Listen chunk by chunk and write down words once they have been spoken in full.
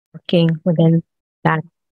working that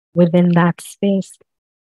within that space.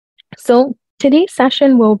 So today's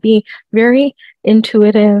session will be very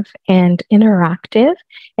intuitive and interactive.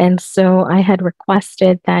 And so I had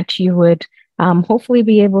requested that you would hopefully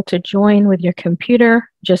be able to join with your computer,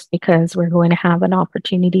 just because we're going to have an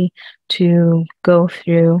opportunity to go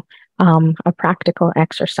through a practical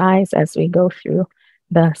exercise as we go through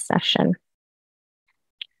the session.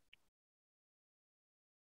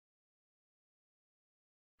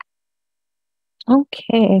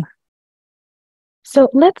 Okay. So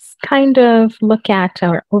let's kind of look at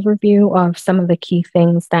our overview of some of the key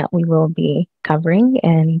things that we will be covering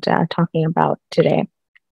and talking about today.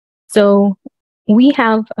 So we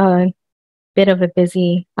have a bit of a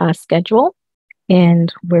busy schedule,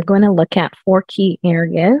 and we're going to look at 4 key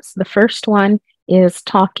areas. The first one is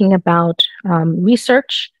talking about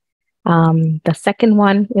research. The second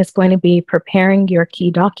one is going to be preparing your key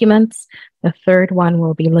documents. The third one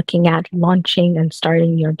will be looking at launching and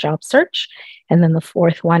starting your job search. And then the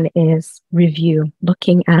fourth one is review,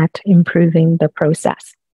 looking at improving the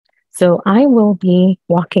process. So I will be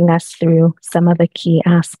walking us through some of the key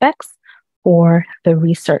aspects for the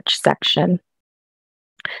research section.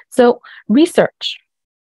 So research,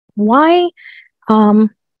 why?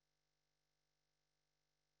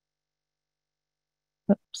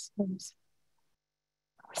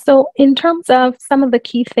 So in terms of some of the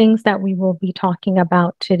key things that we will be talking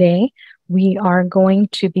about today, we are going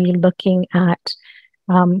to be looking at,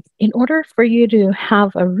 in order for you to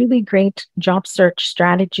have a really great job search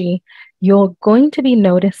strategy, you're going to be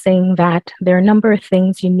noticing that there are a number of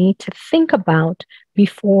things you need to think about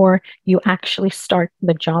before you actually start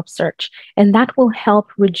the job search. And that will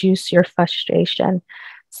help reduce your frustration.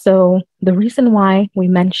 So the reason why we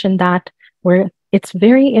mentioned that, it's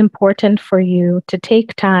very important for you to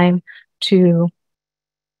take time to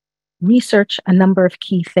research a number of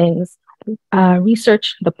key things.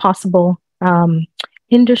 Research the possible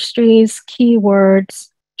industries, keywords,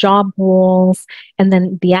 job roles, and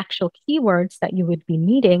then the actual keywords that you would be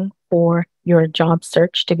needing for your job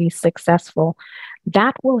search to be successful.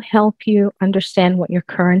 That will help you understand what your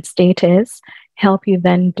current state is, help you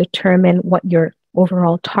then determine what your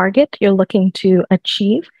overall target you're looking to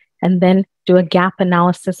achieve, and then do a gap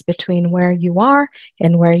analysis between where you are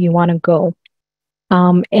and where you want to go.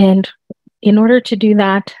 And in order to do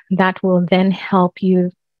that, that will then help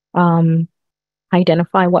you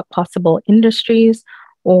identify what possible industries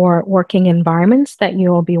or working environments that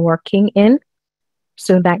you will be working in,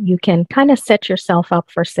 so that you can kind of set yourself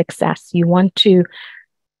up for success. You want to,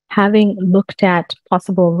 having looked at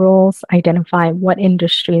possible roles, identify what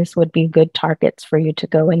industries would be good targets for you to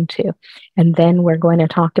go into. And then we're going to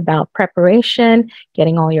talk about preparation,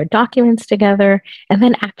 getting all your documents together, and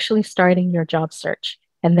then actually starting your job search,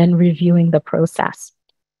 and then reviewing the process.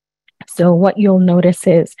 So what you'll notice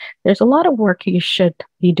is there's a lot of work you should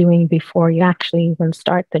be doing before you actually even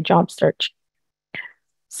start the job search.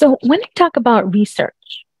 So when I talk about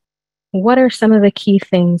research, what are some of the key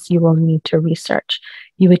things you will need to research?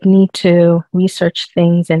 You would need to research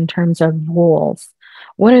things in terms of roles.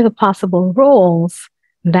 What are the possible roles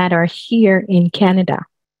that are here in Canada?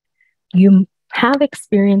 You have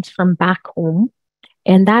experience from back home,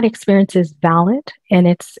 and that experience is valid, and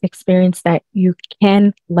it's experience that you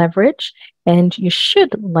can leverage and you should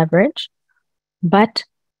leverage. But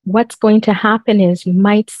what's going to happen is you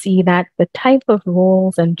might see that the type of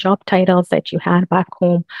roles and job titles that you had back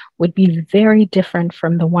home would be very different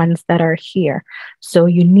from the ones that are here. So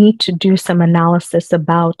you need to do some analysis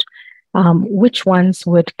about which ones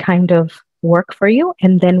would kind of work for you,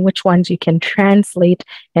 and then which ones you can translate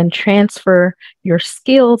and transfer your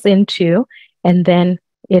skills into. And then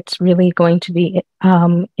it's really going to be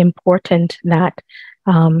important that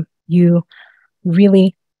you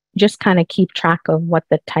really just kind of keep track of what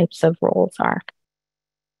the types of roles are.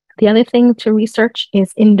 The other thing to research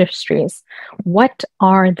is industries. What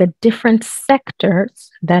are the different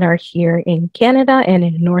sectors that are here in Canada and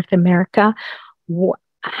in North America?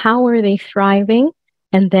 How are they thriving?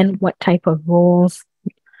 And then what type of roles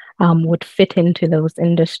would fit into those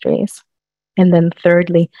industries? And then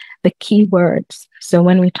thirdly, the keywords. So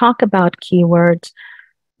when we talk about keywords,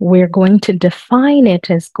 we're going to define it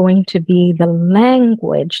as going to be the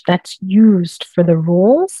language that's used for the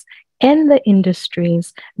roles and the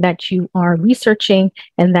industries that you are researching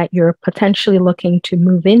and that you're potentially looking to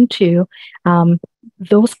move into.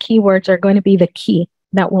 Those keywords are going to be the key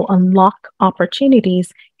that will unlock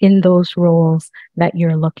opportunities in those roles that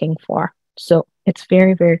you're looking for. So it's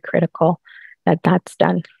very, very critical that that's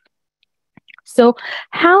done. So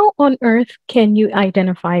how on earth can you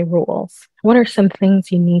identify roles? What are some things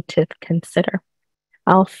you need to consider?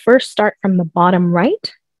 I'll first start from the bottom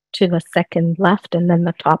right to the second left and then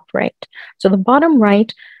the top right. So the bottom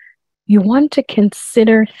right, you want to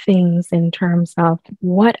consider things in terms of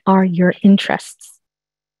what are your interests?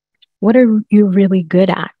 What are you really good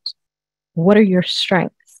at? What are your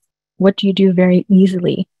strengths? What do you do very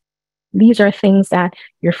easily? These are things that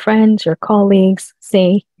your friends, your colleagues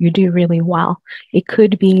say you do really well. It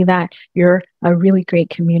could be that you're a really great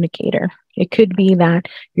communicator. It could be that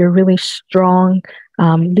you're a really strong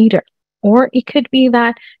leader. Or it could be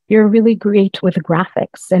that you're really great with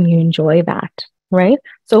graphics and you enjoy that, right?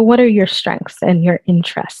 So, what are your strengths and your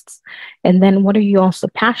interests? And then, what are you also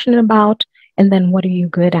passionate about? And then, what are you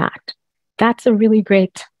good at? That's a really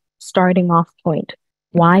great starting off point.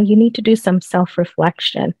 Why? You need to do some self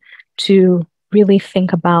reflection to really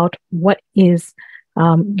think about what is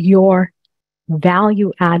your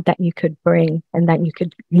value add that you could bring and that you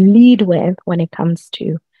could lead with when it comes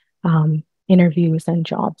to interviews and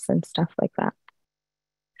jobs and stuff like that.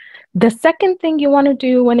 The second thing you want to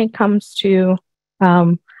do when it comes to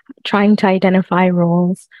trying to identify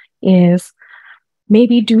roles is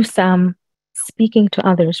maybe do some speaking to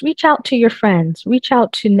others. Reach out to your friends, reach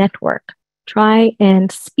out to network, try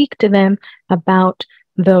and speak to them about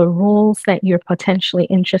the roles that you're potentially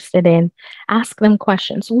interested in. Ask them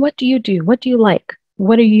questions. What do you do? What do you like?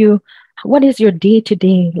 What is your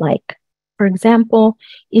day-to-day like? For example,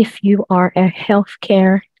 if you are a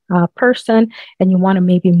healthcare person and you want to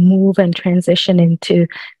maybe move and transition into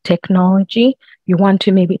technology, you want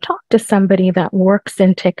to maybe talk to somebody that works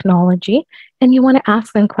in technology and you want to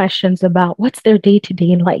ask them questions about what's their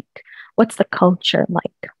day-to-day like? What's the culture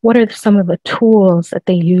like? What are some of the tools that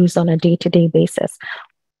they use on a day-to-day basis?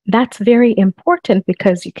 That's very important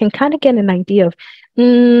because you can kind of get an idea of,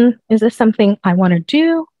 is this something I want to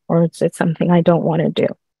do or is it something I don't want to do,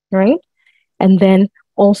 right? And then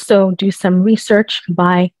also do some research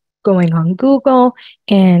by going on Google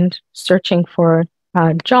and searching for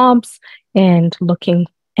jobs and looking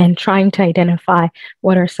and trying to identify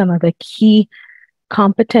what are some of the key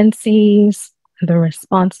competencies, the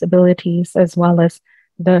responsibilities, as well as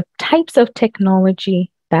the types of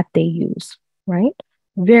technology that they use, right?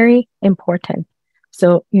 Very important.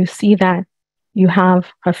 So you see that you have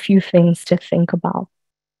a few things to think about.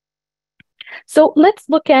 So let's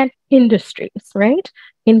look at industries, right?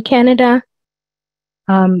 In Canada,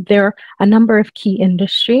 there are a number of key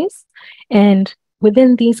industries, and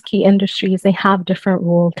within these key industries, they have different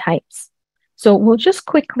role types. So we'll just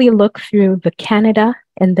quickly look through the Canada,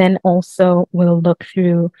 and then also we'll look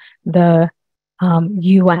through the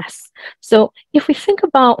US. So if we think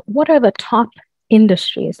about what are the top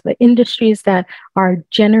industries, the industries that are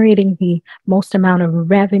generating the most amount of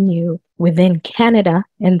revenue within Canada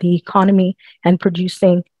and the economy and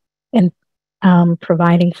producing and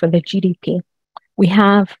providing for the GDP. We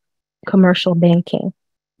have commercial banking.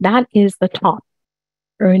 That is the top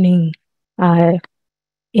earning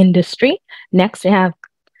industry. Next, we have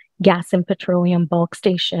gas and petroleum bulk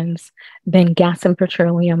stations, then gas and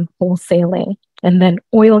petroleum wholesaling, and then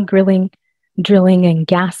oil drilling and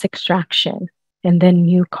gas extraction, and then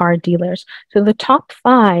new car dealers. So the top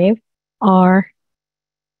 5 are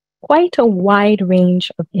quite a wide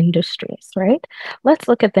range of industries, right? Let's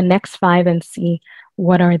look at the next 5 and see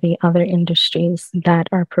what are the other industries that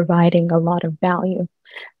are providing a lot of value.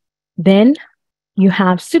 Then you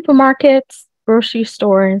have supermarkets, grocery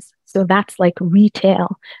stores. So that's like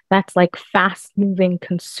retail. That's like fast moving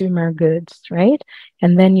consumer goods, right?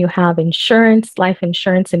 And then you have insurance, life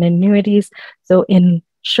insurance and annuities. So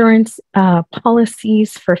insurance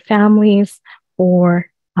policies for families, for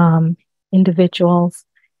individuals,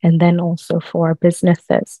 and then also for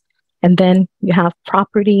businesses. And then you have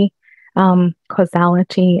property,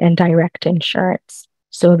 causality, and direct insurance.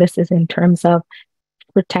 So this is in terms of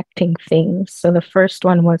protecting things. So the first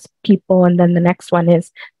one was people, and then the next one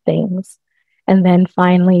is things. And then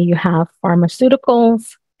finally, you have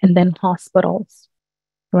pharmaceuticals and then hospitals,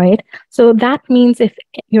 right? So that means if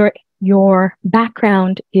your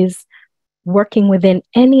background is working within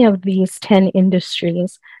any of these 10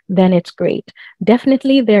 industries, then it's great.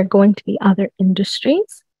 Definitely, there are going to be other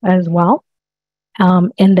industries as well.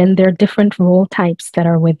 And then there are different role types that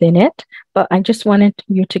are within it. But I just wanted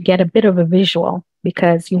you to get a bit of a visual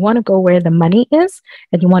because you want to go where the money is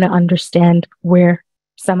and you want to understand where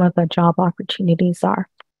some of the job opportunities are.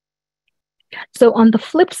 So on the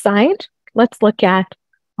flip side, let's look at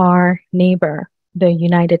our neighbor, the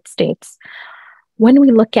United States. When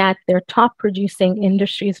we look at their top producing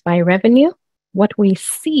industries by revenue, what we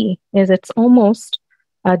see is it's almost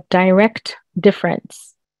a direct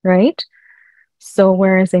difference, right? So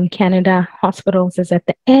whereas in Canada, hospitals is at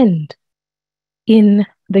the end in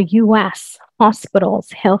the US, hospitals,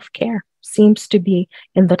 healthcare seems to be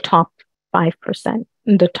in the top 5%,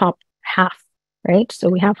 in the top half, right? So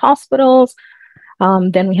we have hospitals,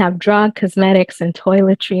 then we have drug, cosmetics, and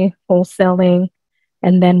toiletry, wholesaling,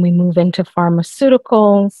 and then we move into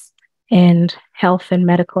pharmaceuticals and health and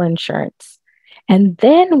medical insurance. And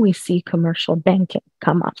then we see commercial banking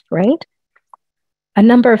come up, right? A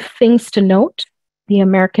number of things to note. The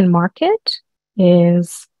American market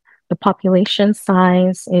is, the population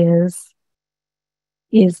size is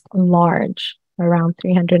large, around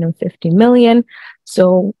 350 million.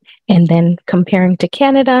 So, and then comparing to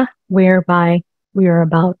Canada, whereby we are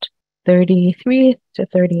about 33 to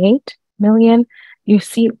 38 million, you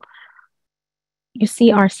see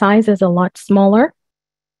our size is a lot smaller,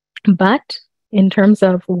 but in terms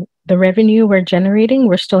of the revenue we're generating,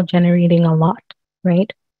 we're still generating a lot,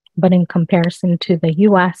 right? But in comparison to the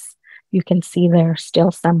US, you can see there are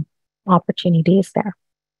still some opportunities there.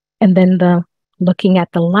 And then looking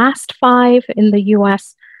at the last 5 in the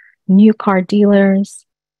US, new car dealers,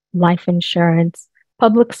 life insurance,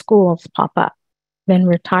 public schools pop up. Then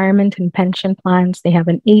retirement and pension plans, they have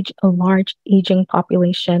a large aging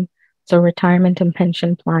population. So retirement and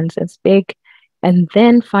pension plans is big. And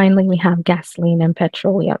then finally, we have gasoline and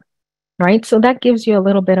petroleum, right? So that gives you a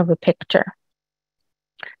little bit of a picture.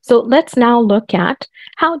 So let's now look at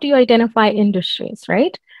how do you identify industries,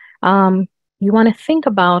 right? You want to think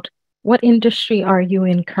about what industry are you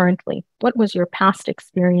in currently? What was your past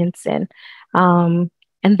experience in? And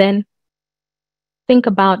then think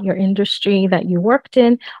about your industry that you worked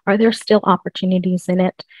in. Are there still opportunities in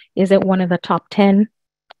it? Is it one of the top 10?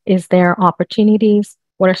 Is there opportunities?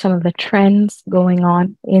 What are some of the trends going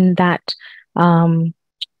on in that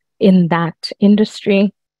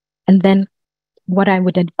industry? And then what I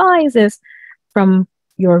would advise is, from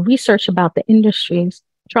your research about the industries,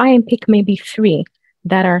 try and pick maybe 3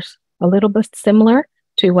 that are a little bit similar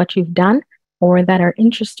to what you've done, or that are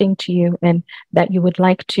interesting to you and that you would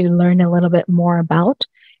like to learn a little bit more about,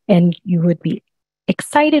 and you would be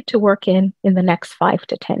excited to work in the next 5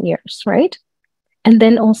 to 10 years, right? And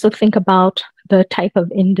then also think about the type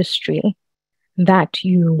of industry that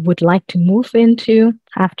you would like to move into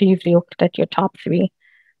after you've looked at your top 3.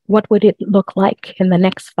 What would it look like in the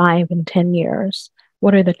next 5 and 10 years?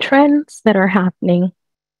 What are the trends that are happening?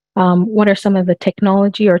 What are some of the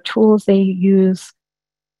technology or tools they use?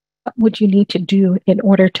 What would you need to do in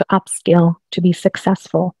order to upskill to be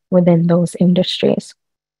successful within those industries?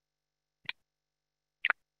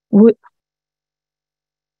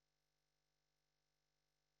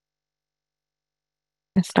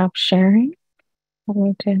 Stop sharing.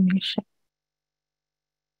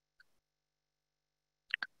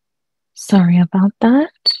 Sorry about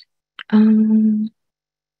that.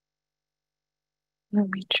 Let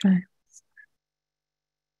me try.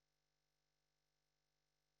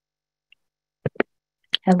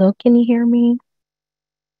 Hello, can you hear me?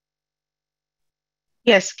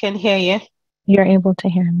 Yes, can hear you. You're able to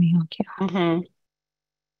hear me, okay. Mm-hmm.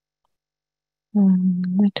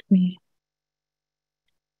 Let me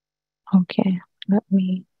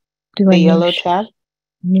do The a yellow tab.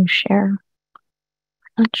 new share.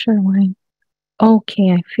 Not sure why.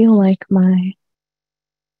 Okay, I feel like my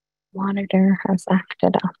monitor has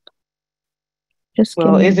acted up. Just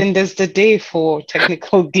Well, isn't this the day for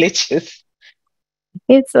technical glitches?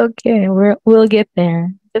 It's okay. We'll get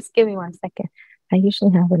there. Just give me 1 second. I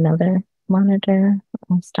usually have another monitor.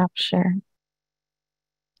 I'll stop share.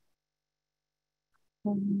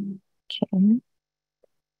 Okay.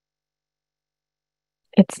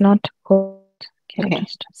 It's not pulled. Okay,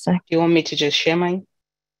 just a sec. Do you want me to just share mine?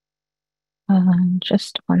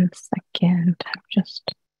 Just 1 second. I've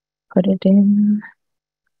just put it in.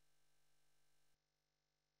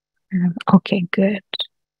 Okay, good.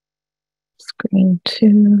 Screen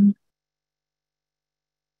 2.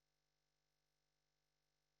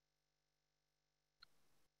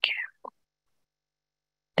 Okay.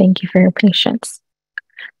 Thank you for your patience.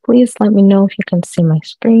 Please let me know if you can see my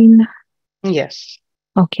screen. Yes.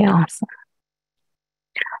 Okay, awesome.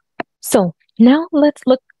 So now let's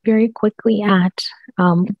look very quickly at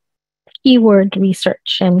keyword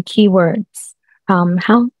research and keywords.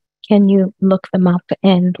 How can you look them up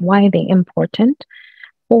and why are they important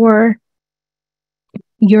for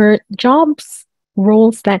your jobs,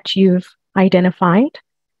 roles that you've identified?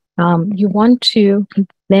 You want to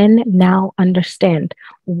then now understand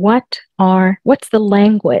what's the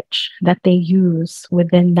language that they use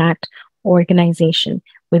within that organization,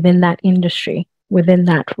 within that industry, within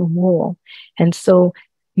that role. And so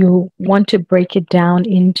you want to break it down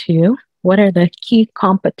into what are the key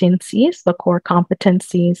competencies, the core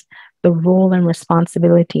competencies the role and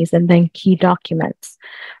responsibilities, and then key documents.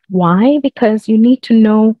 Why? Because you need to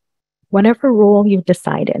know whatever role you've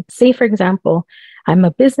decided. Say, for example, I'm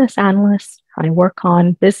a business analyst. I work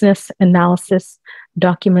on business analysis,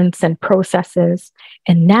 documents, and processes.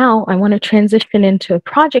 And now I want to transition into a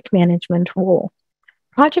project management role.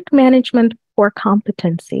 Project management core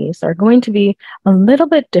competencies are going to be a little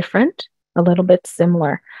bit different, a little bit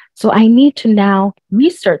similar. So I need to now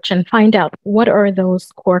research and find out what are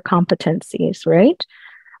those core competencies, right?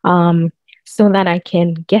 So that I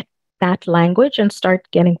can get that language and start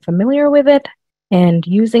getting familiar with it and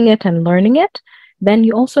using it and learning it. Then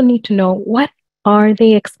you also need to know what are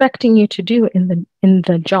they expecting you to do in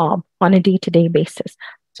the job on a day-to-day basis.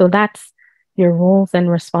 So that's your roles and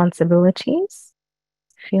responsibilities.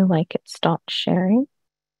 I feel like it stopped sharing.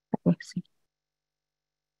 Let me see.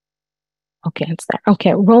 Okay, it's there.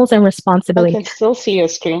 Okay, roles and responsibilities. I can still see your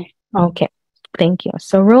screen. Okay, thank you.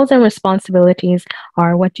 So roles and responsibilities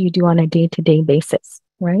are what you do on a day-to-day basis,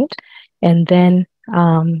 right? And then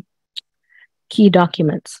key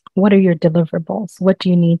documents. What are your deliverables? What do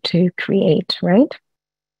you need to create, right?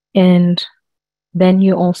 And then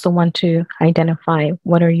you also want to identify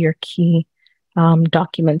what are your key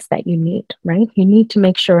documents that you need, right? You need to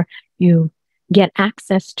make sure you get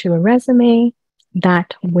access to a resume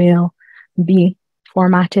that will be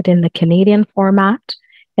formatted in the Canadian format.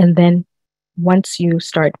 And then once you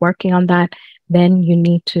start working on that, then you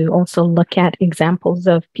need to also look at examples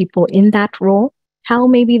of people in that role, how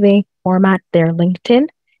maybe they format their LinkedIn.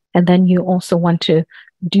 And then you also want to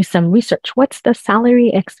do some research. What's the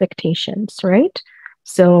salary expectations, right?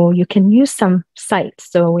 So you can use some sites.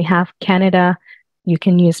 So we have Canada, you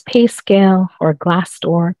can use PayScale or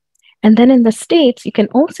Glassdoor. And then in the States, you can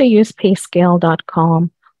also use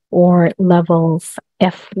payscale.com or Levels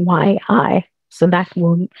FYI. So that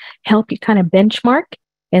will help you kind of benchmark,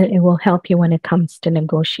 and it will help you when it comes to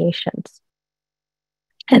negotiations.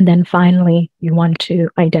 And then finally, you want to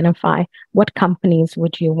identify what companies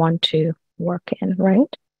would you want to work in,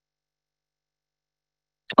 right?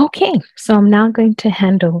 Okay, so I'm now going to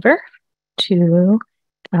hand over to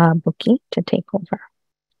Buki to take over.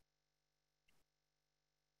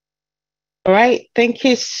 All right. Thank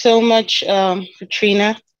you so much,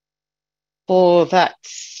 Katrina, for that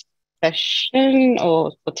session,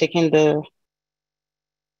 or for taking the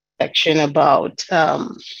section about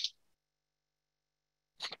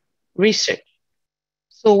research.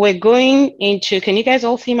 So we're going into, can you guys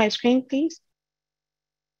all see my screen, please?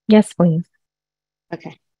 Yes, please.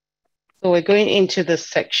 Okay. So we're going into the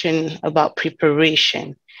section about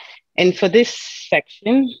preparation. And for this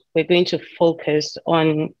section, we're going to focus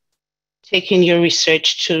on taking your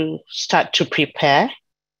research to start to prepare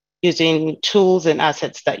using tools and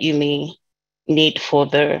assets that you may need for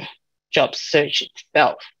the job search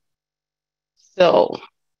itself. So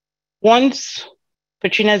once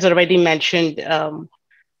Katrina has already mentioned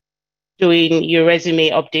doing your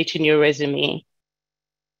resume, updating your resume,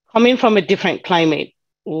 coming from a different climate,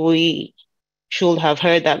 we should have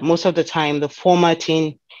heard that most of the time the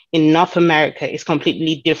formatting in North America is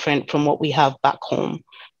completely different from what we have back home.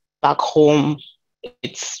 Back home,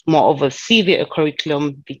 it's more of a CV, a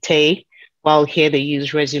curriculum vitae, while here they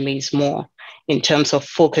use resumes more in terms of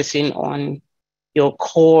focusing on your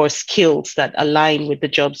core skills that align with the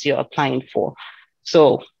jobs you're applying for.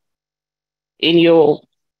 So in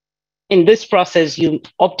this process, you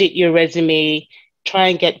update your resume, try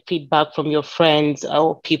and get feedback from your friends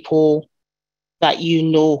or people that you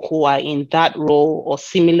know who are in that role or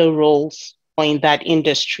similar roles or in that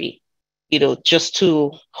industry, just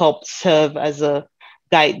to help serve as a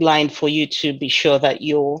guideline for you to be sure that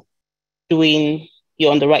you're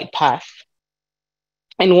on the right path.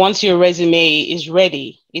 And once your resume is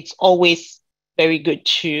ready, it's always very good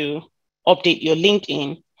to update your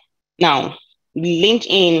LinkedIn. Now,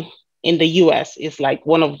 LinkedIn in the US is like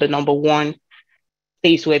one of the number one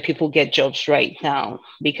place where people get jobs right now,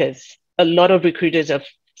 because a lot of recruiters I've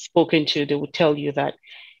spoken to, they will tell you that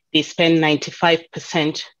they spend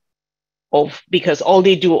 95% because all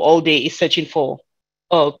they do all day is searching for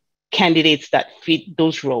candidates that fit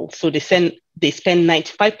those roles. So they spend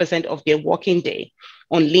 95% of their working day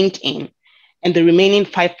on LinkedIn, and the remaining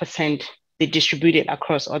 5% they distribute it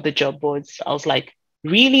across other job boards. I was like,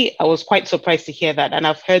 really? I was quite surprised to hear that. And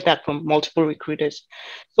I've heard that from multiple recruiters.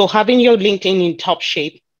 So having your LinkedIn in top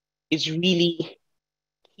shape is really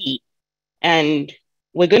key. And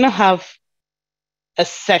we're going to have a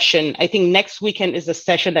session. I think next weekend is a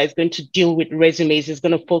session that is going to deal with resumes. It's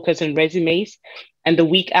going to focus on resumes. And the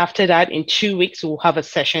week after that, in 2 weeks, we'll have a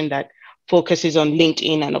session that focuses on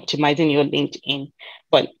LinkedIn and optimizing your LinkedIn.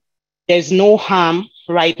 But there's no harm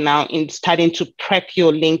right now in starting to prep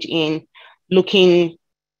your LinkedIn, looking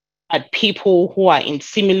at people who are in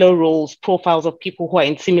similar roles, profiles of people who are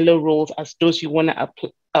in similar roles as those you want to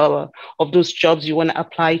of those jobs you want to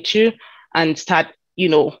apply to, and start,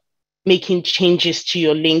 making changes to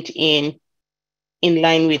your LinkedIn in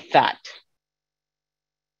line with that.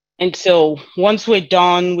 And so once you're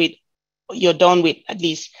done with at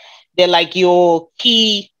least they're like your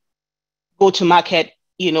key go-to-market,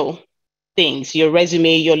 things, your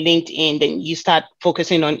resume, your LinkedIn, then you start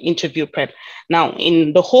focusing on interview prep. Now,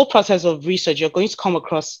 in the whole process of research, you're going to come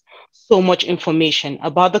across so much information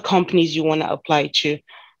about the companies you want to apply to,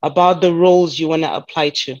 about the roles you want to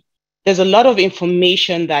apply to. There's a lot of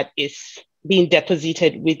information that is being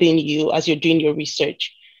deposited within you as you're doing your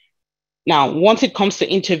research. Now, once it comes to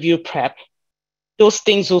interview prep, those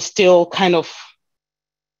things will still kind of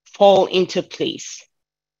fall into place.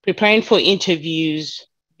 Preparing for interviews,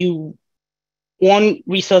 one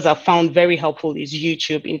resource I've found very helpful is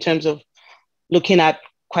YouTube in terms of looking at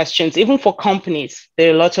questions. Even for companies, there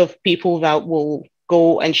are a lot of people that will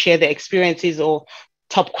go and share their experiences or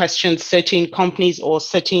top questions certain companies or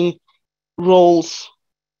certain roles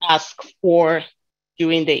ask for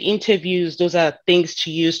during the interviews. Those are things to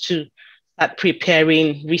use to start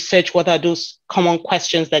preparing, research what are those common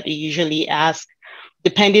questions that they usually ask.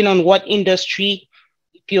 Depending on what industry,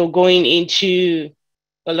 if you're going into,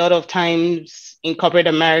 a lot of times in corporate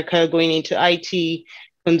America, going into IT,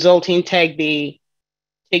 consulting tech, they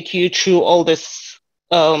take you through all this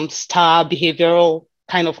STAR behavioral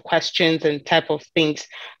kind of questions and type of things.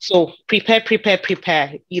 So prepare.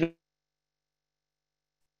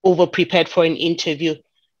 Over prepared for an interview.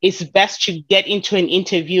 It's best to get into an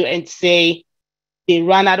interview and say, they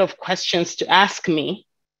ran out of questions to ask me,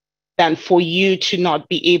 than for you to not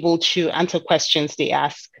be able to answer questions they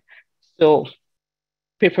ask. So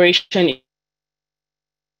preparation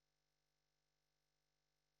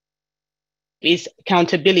is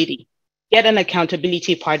accountability. Get an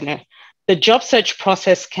accountability partner. The job search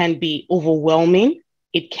process can be overwhelming.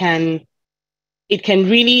 It can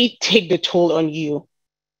really take the toll on you.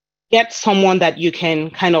 Get someone that you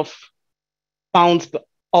can kind of bounce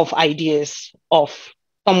off ideas of,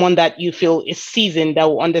 someone that you feel is seasoned, that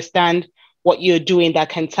will understand what you're doing, that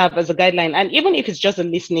can serve as a guideline. And even if it's just a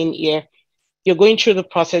listening ear, you're going through the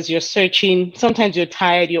process, you're searching, sometimes you're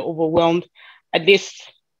tired, you're overwhelmed. At least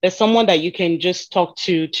there's someone that you can just talk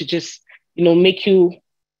to just, make you,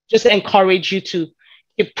 just encourage you to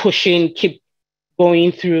keep pushing, keep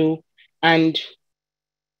going through. And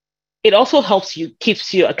it also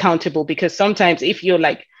keeps you accountable, because sometimes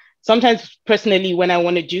sometimes personally, when I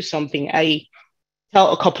want to do something, I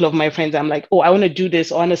tell a couple of my friends, I'm like, oh, I want to do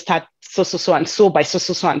this, or I want to start so and so by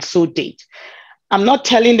so and so date. I'm not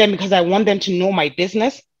telling them because I want them to know my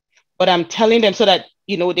business, but I'm telling them so that,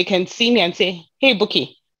 they can see me and say, hey,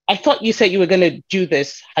 Bookie, I thought you said you were going to do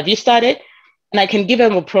this. Have you started? And I can give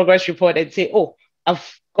them a progress report and say, oh,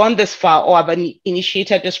 I've gone this far, or I've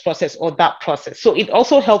initiated this process or that process. So it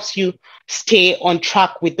also helps you stay on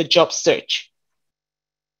track with the job search.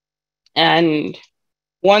 And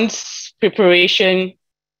once preparation,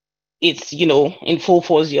 it's, in full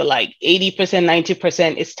force, you're like 80%,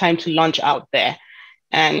 90%, it's time to launch out there.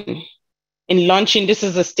 And in launching, this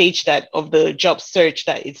is a stage of the job search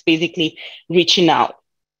that it's basically reaching out.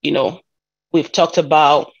 We've talked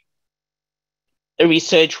about the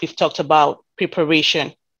research, we've talked about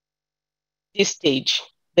preparation. This stage,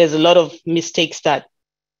 there's a lot of mistakes that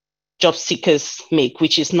job seekers make,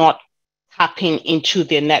 which is not tapping into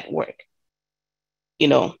their network.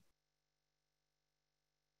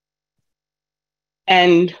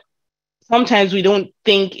 And sometimes we don't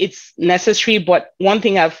think it's necessary, but one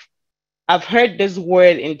thing I've heard this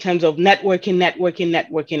word in terms of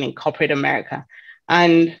networking in corporate America.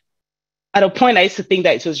 And at a point, I used to think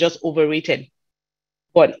that it was just overrated.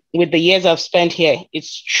 But with the years I've spent here,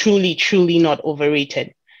 it's truly, truly not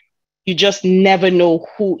overrated. You just never know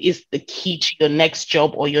who is the key to your next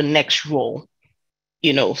job or your next role.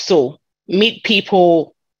 So meet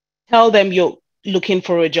people, tell them you're looking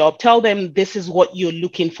for a job, tell them this is what you're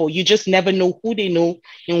looking for. You just never know who they know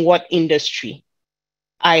in what industry.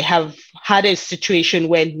 I have had a situation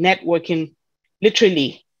where networking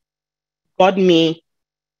literally got me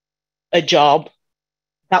a job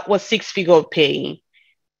that was 6-figure paying.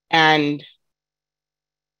 And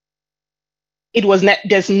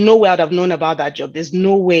there's no way I'd have known about that job. There's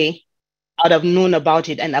no way I'd have known about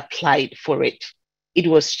it and applied for it. It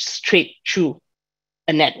was straight through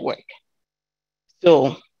a network.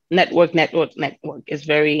 So network is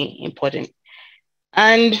very important.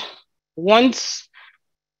 And once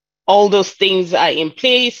all those things are in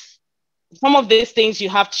place, some of these things you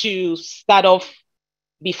have to start off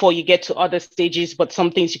before you get to other stages, but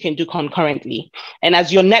some things you can do concurrently. And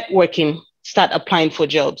as you're networking, start applying for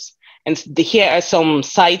jobs. And here are some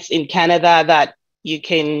sites in Canada that you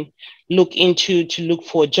can look into to look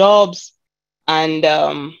for jobs. And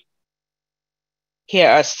here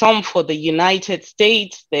are some for the United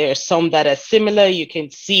States. There are some that are similar, you can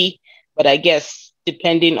see, but I guess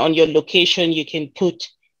depending on your location, you can put,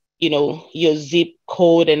 your zip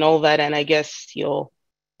code and all that. And I guess your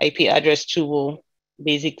IP address too will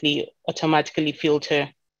basically automatically filter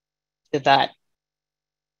to that.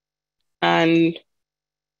 And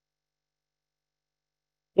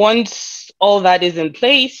once all that is in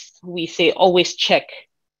place, we say always check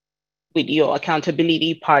with your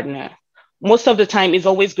accountability partner. Most of the time, it's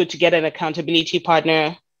always good to get an accountability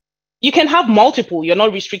partner. You can have multiple. You're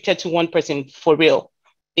not restricted to one person for real,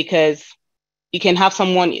 because you can have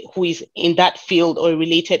someone who is in that field or a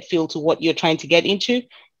related field to what you're trying to get into,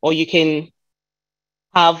 or you can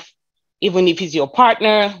have, even if it's your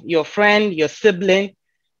partner, your friend, your sibling.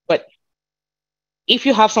 But if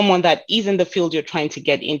you have someone that is in the field you're trying to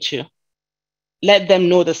get into, let them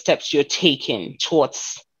know the steps you're taking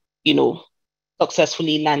towards,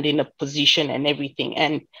 successfully landing a position and everything,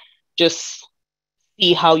 and just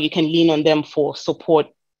see how you can lean on them for support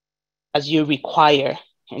as you require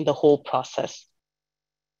in the whole process.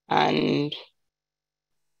 And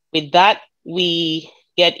with that, we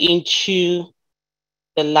get into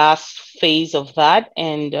the last phase of that.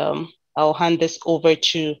 And I'll hand this over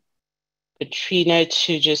to Katrina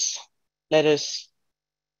to just let us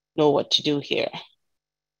know what to do here.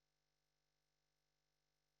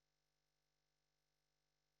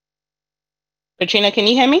 Katrina, can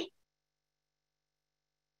you hear me?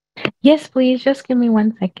 Yes, please. Just give me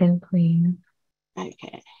 1 second, please.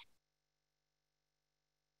 Okay.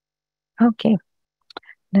 Okay.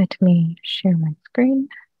 Let me share my screen.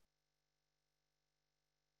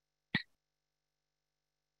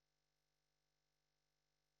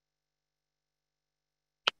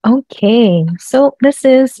 Okay, so this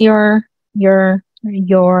is the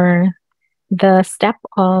step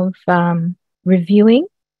of reviewing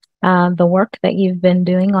the work that you've been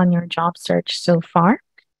doing on your job search so far.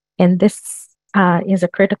 And this is a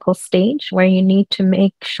critical stage where you need to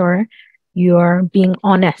make sure you're being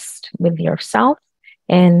honest with yourself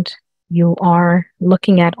and you are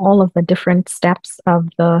looking at all of the different steps of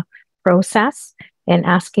the process and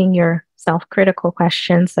asking yourself critical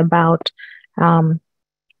questions about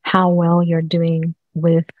how well you're doing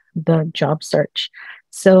with the job search.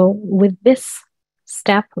 So with this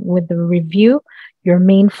step, with the review, your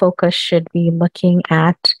main focus should be looking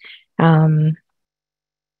at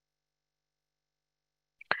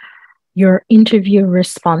your interview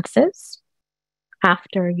responses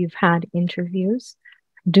after you've had interviews,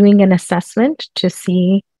 doing an assessment to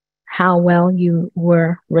see how well you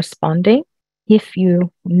were responding. If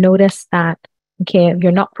you notice that, okay,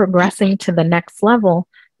 you're not progressing to the next level,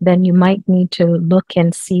 then you might need to look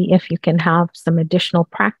and see if you can have some additional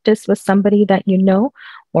practice with somebody that you know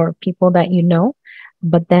or people that you know.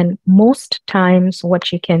 But then most times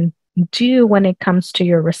what you can do when it comes to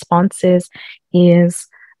your responses is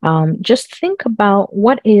just think about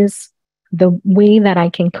what is the way that I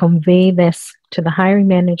can convey this to the hiring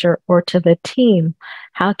manager or to the team.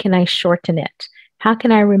 How can I shorten it? How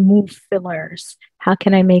can I remove fillers? How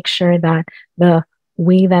can I make sure that the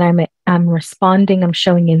way that I'm responding, I'm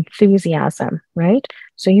showing enthusiasm, right?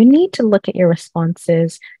 So you need to look at your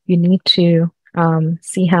responses. You need to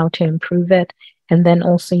see how to improve it. And then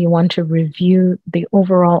also you want to review the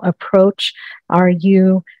overall approach. Are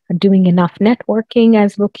you doing enough networking,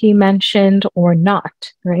 as Luki mentioned, or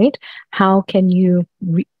not, right? How can you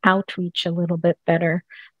outreach a little bit better?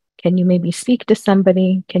 Can you maybe speak to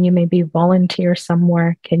somebody? Can you maybe volunteer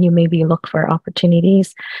somewhere? Can you maybe look for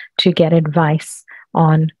opportunities to get advice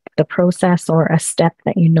on the process or a step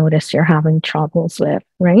that you notice you're having troubles with,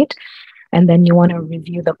 right? And then you want to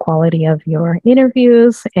review the quality of your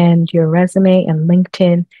interviews and your resume and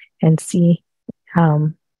LinkedIn and see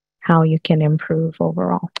how you can improve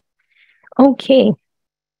overall. Okay,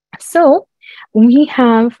 so we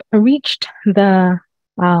have reached the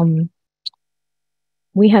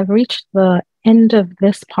end of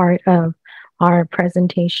this part of our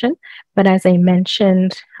presentation. But as I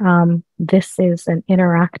mentioned, this is an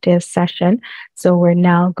interactive session. So we're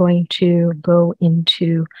now going to go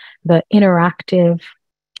into the interactive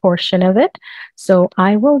portion of it. So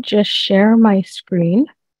I will just share my screen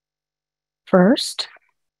first.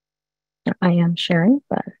 I am sharing,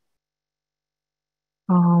 but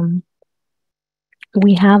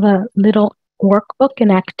we have a little workbook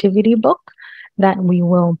and activity book that we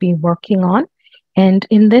will be working on. And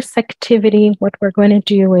in this activity, what we're going to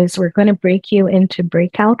do is we're going to break you into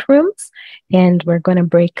breakout rooms, and we're going to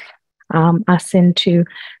break us into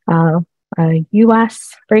a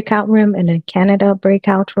US breakout room and a Canada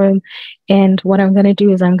breakout room. And what I'm going to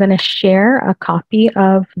do is I'm going to share a copy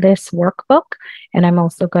of this workbook, and I'm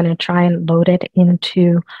also going to try and load it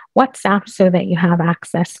into WhatsApp so that you have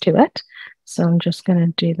access to it. So I'm just going to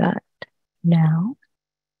do that now.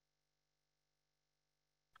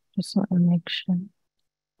 Just want to make sure.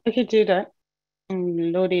 I could do that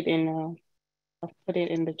and load it in. I'll put it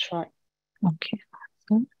in the chart. Okay.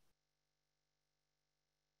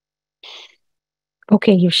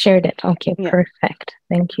 Okay, you shared it. Okay, yeah. Perfect.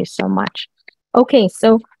 Thank you so much. Okay,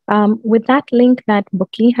 so with that link that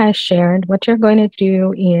Bookie has shared, what you're going to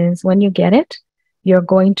do is when you get it, you're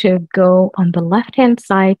going to go on the left-hand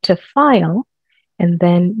side to File, and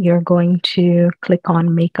then you're going to click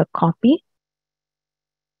on Make a Copy.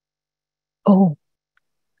 Oh,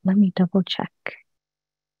 let me double check.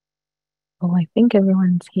 Oh, I think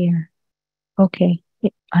everyone's here. Okay,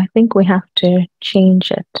 I think we have to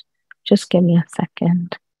change it. Just give me a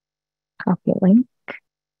second. Copy link.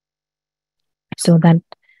 So that,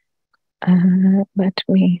 let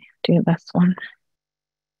me do this one.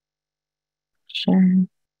 Sure.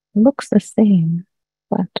 Looks the same,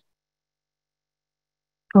 but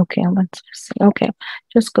okay, let's just see. Okay,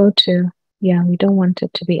 just go to, yeah, we don't want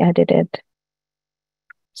it to be edited.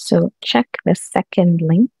 So check the second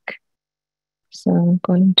link. So I'm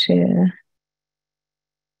going to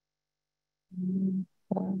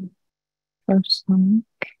first link.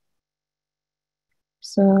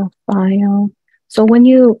 So File. So when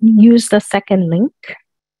you use the second link,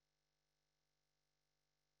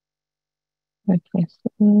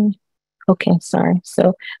 okay, sorry.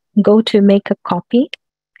 So go to Make a Copy,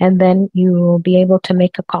 and then you will be able to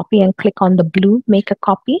make a copy and click on the blue Make a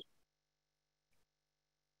Copy.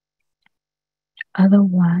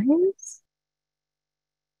 Otherwise,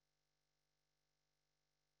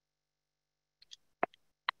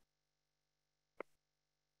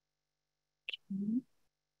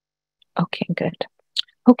 okay, good.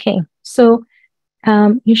 Okay, so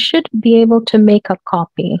you should be able to make a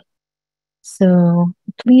copy. So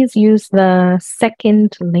please use the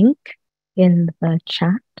second link in the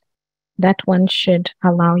chat. That one should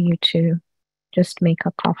allow you to just make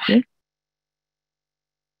a copy,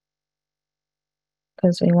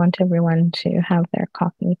 because we want everyone to have their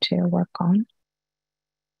copy to work on.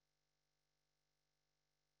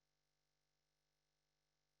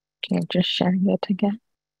 Okay, just sharing it again.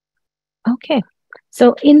 Okay,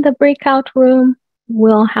 so in the breakout room,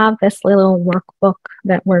 we'll have this little workbook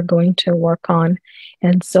that we're going to work on.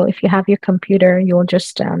 And so if you have your computer, you'll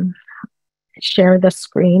just share the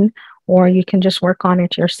screen, or you can just work on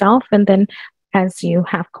it yourself. And then as you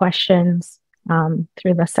have questions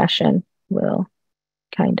through the session, we'll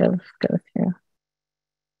kind of go through.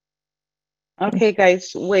 Okay,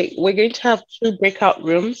 guys, wait, we're going to have 2 breakout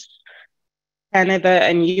rooms, Canada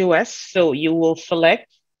and US. So you will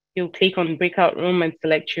you'll click on breakout room and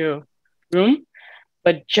select your room.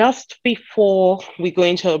 But just before we go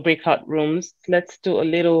into our breakout rooms, let's do a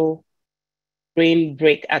little brain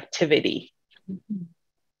break activity. Mm-hmm.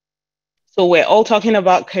 So we're all talking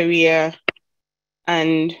about career,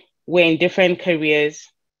 and we're in different careers.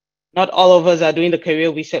 Not all of us are doing the career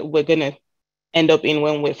we said we're going to end up in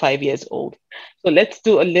when we're 5 years old. So let's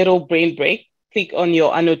do a little brain break. Click on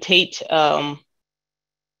your annotate button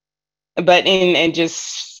and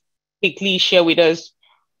just quickly share with us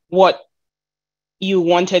what you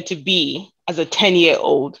wanted to be as a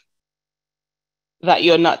 10-year-old that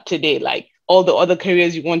you're not today, like all the other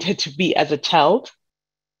careers you wanted to be as a child,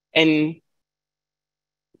 and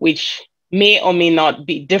which may or may not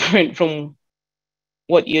be different from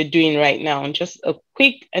what you're doing right now. And just a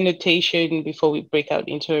quick annotation before we break out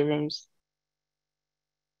into our rooms.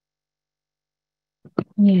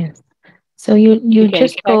 Yes. So you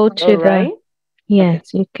just go to the, yes,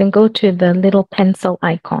 okay. You can go to the little pencil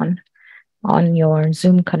icon on your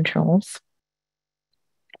Zoom controls.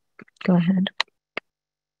 Go ahead.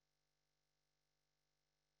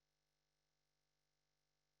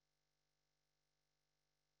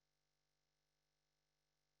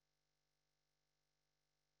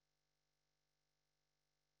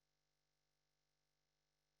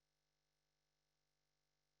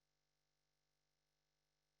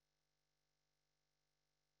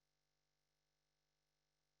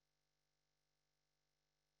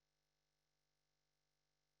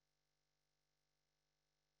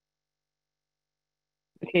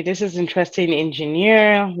 Okay, this is interesting.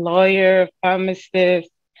 Engineer, lawyer, pharmacist,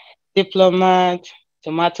 diplomat,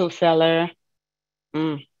 tomato seller.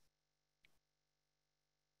 Mm.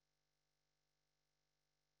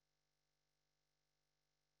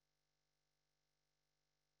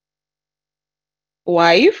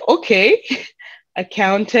 Wife, okay.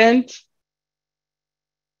 Accountant,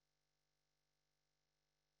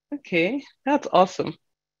 okay. That's awesome.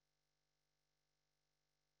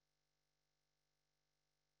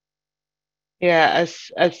 Yeah,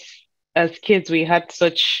 as kids, we had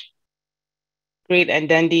such great and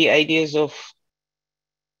dandy ideas of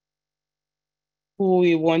who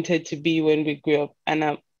we wanted to be when we grew up.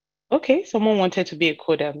 And okay, someone wanted to be a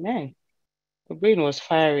coder. Man, the brain was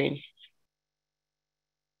firing.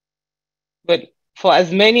 But for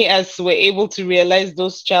as many as were able to realize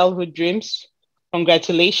those childhood dreams,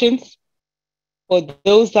 congratulations. For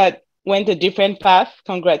those that went a different path,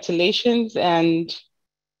 congratulations. And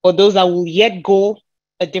for those that will yet go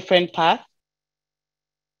a different path,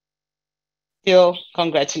 still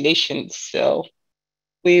congratulations. So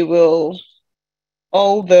we will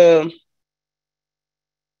all the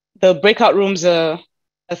breakout rooms are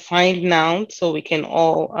assigned now, so we can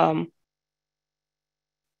all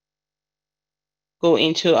go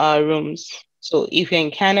into our rooms. So if you're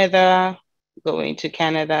in Canada, go into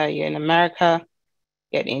Canada. You're in America,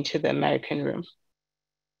 get into the American room.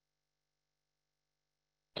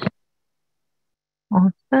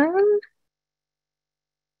 Awesome.